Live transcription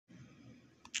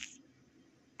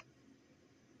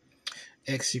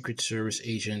Ex-Secret Service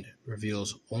agent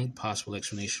reveals only possible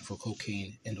explanation for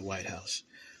cocaine in the White House.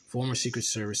 Former Secret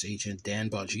Service agent Dan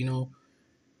Bongino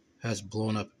has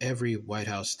blown up every White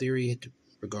House theory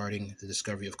regarding the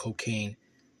discovery of cocaine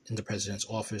in the president's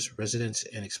office residence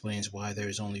and explains why there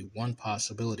is only one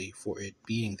possibility for it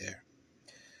being there.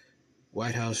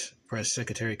 White House Press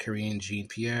Secretary Karine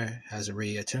Jean-Pierre has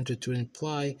already attempted to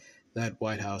imply that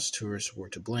White House tourists were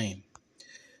to blame.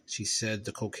 She said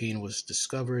the cocaine was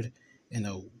discovered in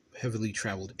a heavily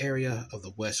traveled area of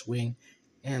the West Wing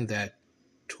and that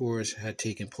tours had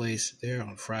taken place there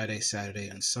on Friday, Saturday,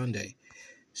 and Sunday.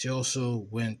 She also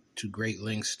went to great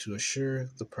lengths to assure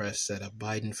the press that a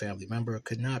Biden family member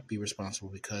could not be responsible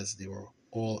because they were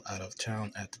all out of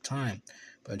town at the time.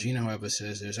 Bongino, however,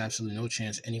 says there's absolutely no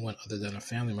chance anyone other than a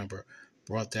family member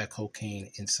brought that cocaine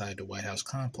inside the White House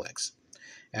complex.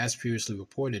 As previously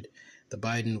reported, the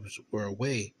Bidens were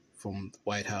away from the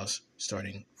White House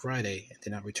starting Friday and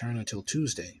did not return until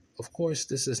Tuesday. Of course,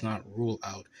 this does not rule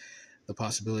out the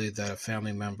possibility that a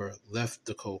family member left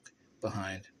the coke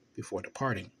behind before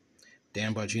departing.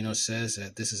 Dan Bongino says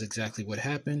that this is exactly what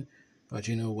happened.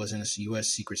 Bongino was in the U.S.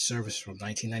 Secret Service from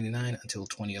 1999 until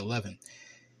 2011.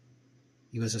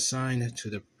 He was assigned to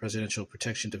the Presidential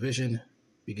Protection Division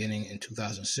beginning in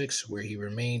 2006, where he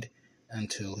remained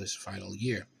until his final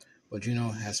year.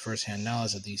 Bongino has first-hand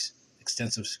knowledge of these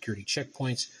extensive security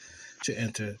checkpoints to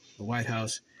enter the White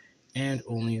House, and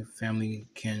only family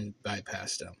can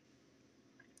bypass them.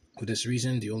 For this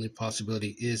reason, the only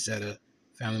possibility is that a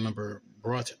family member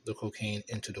brought the cocaine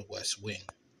into the West Wing.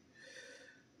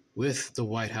 With the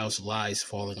White House lies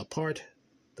falling apart,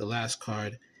 the last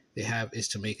card they have is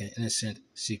to make an innocent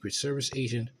Secret Service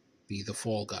agent be the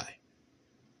fall guy.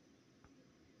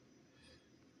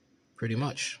 Pretty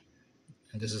much.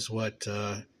 And this is what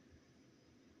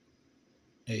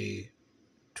a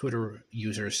Twitter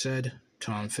user said,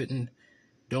 Tom Fitton.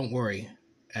 Don't worry,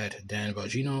 at Dan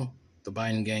Bongino, the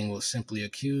Biden gang will simply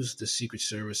accuse the Secret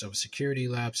Service of a security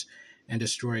lapse and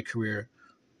destroy a career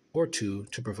or two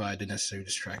to provide the necessary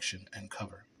distraction and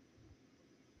cover.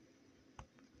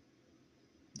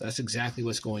 That's exactly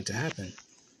what's going to happen.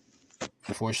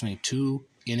 Unfortunately, two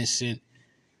innocent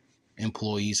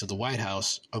employees of the White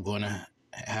House are going to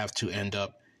have to end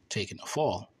up taking the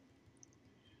fall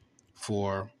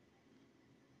for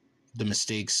the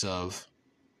mistakes of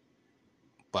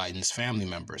Biden's family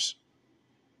members.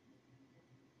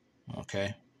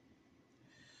 Okay?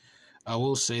 I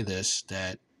will say this,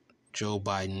 that Joe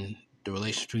Biden, the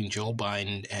relationship between Joe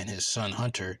Biden and his son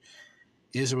Hunter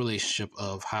is a relationship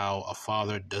of how a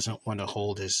father doesn't want to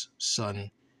hold his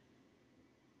son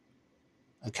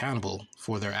accountable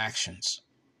for their actions.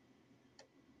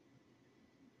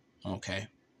 Okay?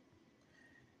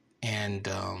 And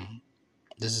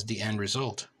this is the end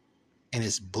result. And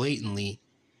it's blatantly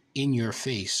in your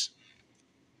face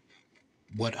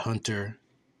what Hunter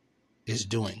is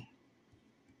doing,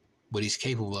 what he's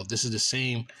capable of. This is the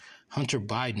same Hunter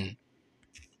Biden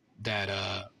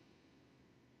that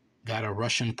got a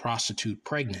Russian prostitute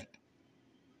pregnant.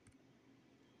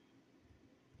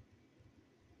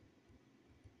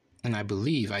 And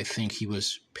I think he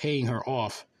was paying her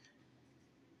off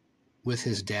with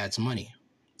his dad's money.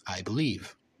 I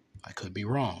believe. I could be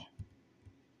wrong.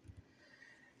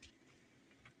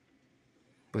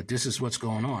 But this is what's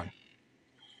going on.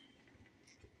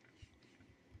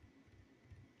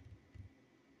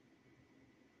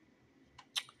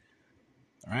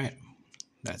 All right.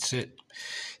 That's it.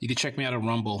 You can check me out on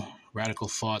Rumble, Radical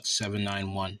Thoughts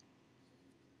 791.